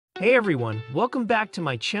Hey everyone, welcome back to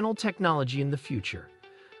my channel Technology in the Future.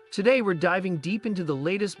 Today we're diving deep into the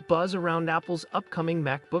latest buzz around Apple's upcoming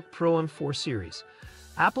MacBook Pro M4 series.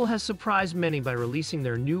 Apple has surprised many by releasing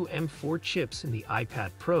their new M4 chips in the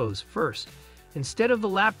iPad Pros first, instead of the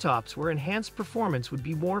laptops where enhanced performance would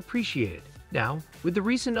be more appreciated. Now, with the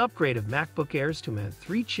recent upgrade of MacBook Airs to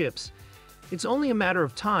M3 chips, it's only a matter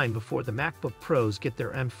of time before the MacBook Pros get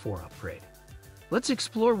their M4 upgrade. Let's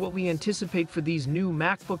explore what we anticipate for these new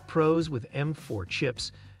MacBook Pros with M4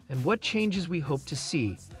 chips and what changes we hope to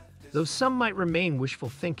see, though some might remain wishful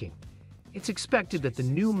thinking. It's expected that the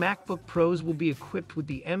new MacBook Pros will be equipped with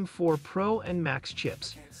the M4 Pro and Max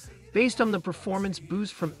chips. Based on the performance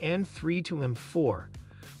boost from M3 to M4,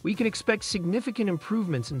 we can expect significant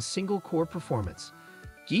improvements in single-core performance.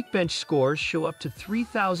 Geekbench scores show up to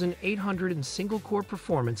 3,800 in single-core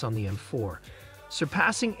performance on the M4,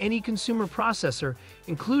 surpassing any consumer processor,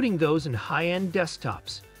 including those in high-end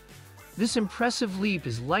desktops. This impressive leap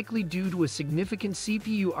is likely due to a significant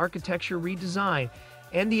CPU architecture redesign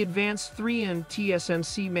and the advanced 3M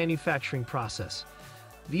TSMC manufacturing process.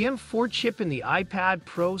 The M4 chip in the iPad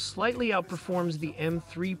Pro slightly outperforms the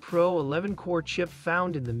M3 Pro 11-core chip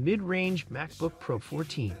found in the mid-range MacBook Pro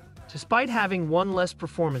 14. Despite having one less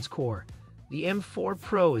performance core, the M4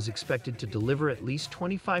 Pro is expected to deliver at least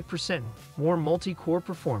 25% more multi-core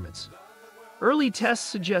performance. Early tests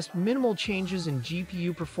suggest minimal changes in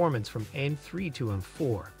GPU performance from M3 to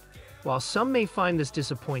M4. While some may find this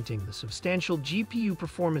disappointing, the substantial GPU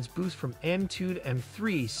performance boost from M2 to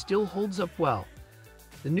M3 still holds up well.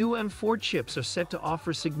 The new M4 chips are set to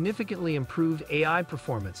offer significantly improved AI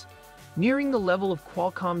performance, nearing the level of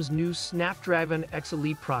Qualcomm's new Snapdragon X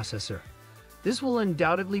Elite processor. This will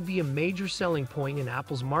undoubtedly be a major selling point in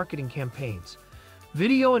Apple's marketing campaigns.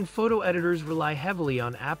 Video and photo editors rely heavily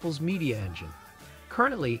on Apple's Media Engine.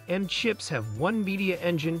 Currently, M chips have one Media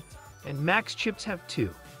Engine and Max chips have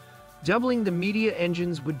two. Doubling the Media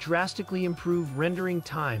Engines would drastically improve rendering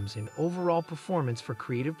times and overall performance for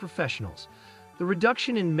creative professionals. The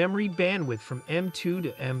reduction in memory bandwidth from M2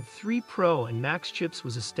 to M3 Pro and Max chips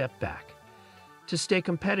was a step back. To stay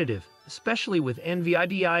competitive, especially with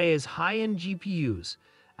NVIDIA's high-end GPUs,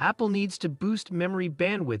 Apple needs to boost memory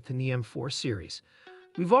bandwidth in the M4 series.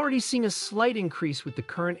 We've already seen a slight increase with the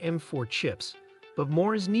current M4 chips, but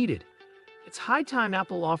more is needed. It's high time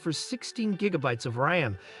Apple offers 16 GB of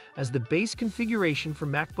RAM as the base configuration for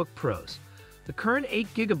MacBook Pros. The current 8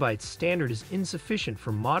 GB standard is insufficient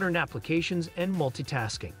for modern applications and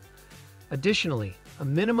multitasking. Additionally, a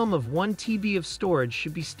minimum of 1 TB of storage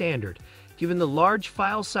should be standard, given the large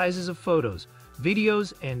file sizes of photos,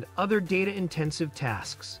 videos, and other data-intensive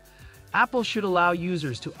tasks. Apple should allow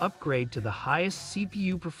users to upgrade to the highest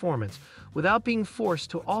CPU performance without being forced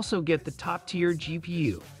to also get the top-tier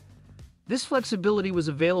GPU. This flexibility was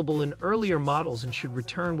available in earlier models and should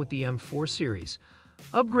return with the M4 series.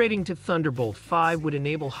 Upgrading to Thunderbolt 5 would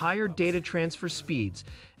enable higher data transfer speeds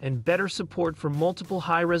and better support for multiple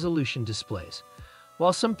high-resolution displays.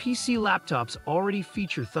 While some PC laptops already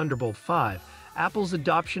feature Thunderbolt 5, Apple's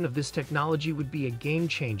adoption of this technology would be a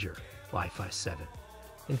game-changer. Wi-Fi 7.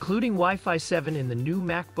 Including Wi-Fi 7 in the new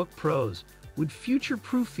MacBook Pros would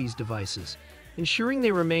future-proof these devices, ensuring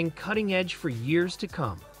they remain cutting-edge for years to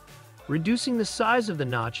come. Reducing the size of the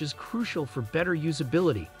notch is crucial for better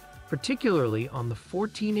usability, particularly on the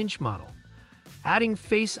 14-inch model. Adding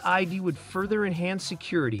Face ID would further enhance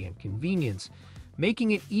security and convenience,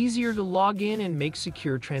 making it easier to log in and make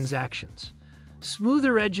secure transactions.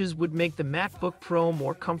 Smoother edges would make the MacBook Pro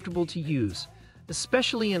more comfortable to use,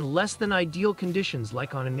 especially in less-than-ideal conditions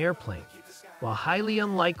like on an airplane. While highly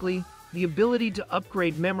unlikely, the ability to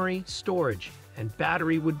upgrade memory, storage, and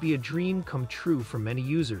battery would be a dream come true for many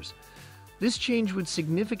users. This change would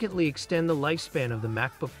significantly extend the lifespan of the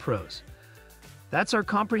MacBook Pros. That's our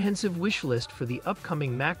comprehensive wish list for the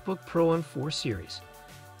upcoming MacBook Pro M4 series.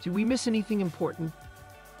 Did we miss anything important?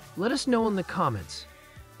 Let us know in the comments.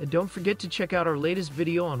 And don't forget to check out our latest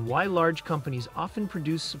video on why large companies often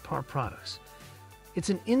produce subpar products. It's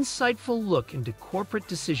an insightful look into corporate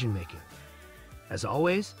decision-making. As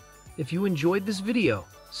always, if you enjoyed this video,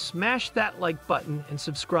 smash that like button and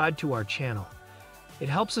subscribe to our channel. It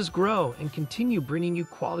helps us grow and continue bringing you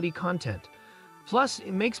quality content. Plus,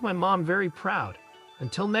 it makes my mom very proud.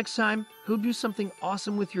 Until next time, go do something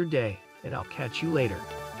awesome with your day, and I'll catch you later.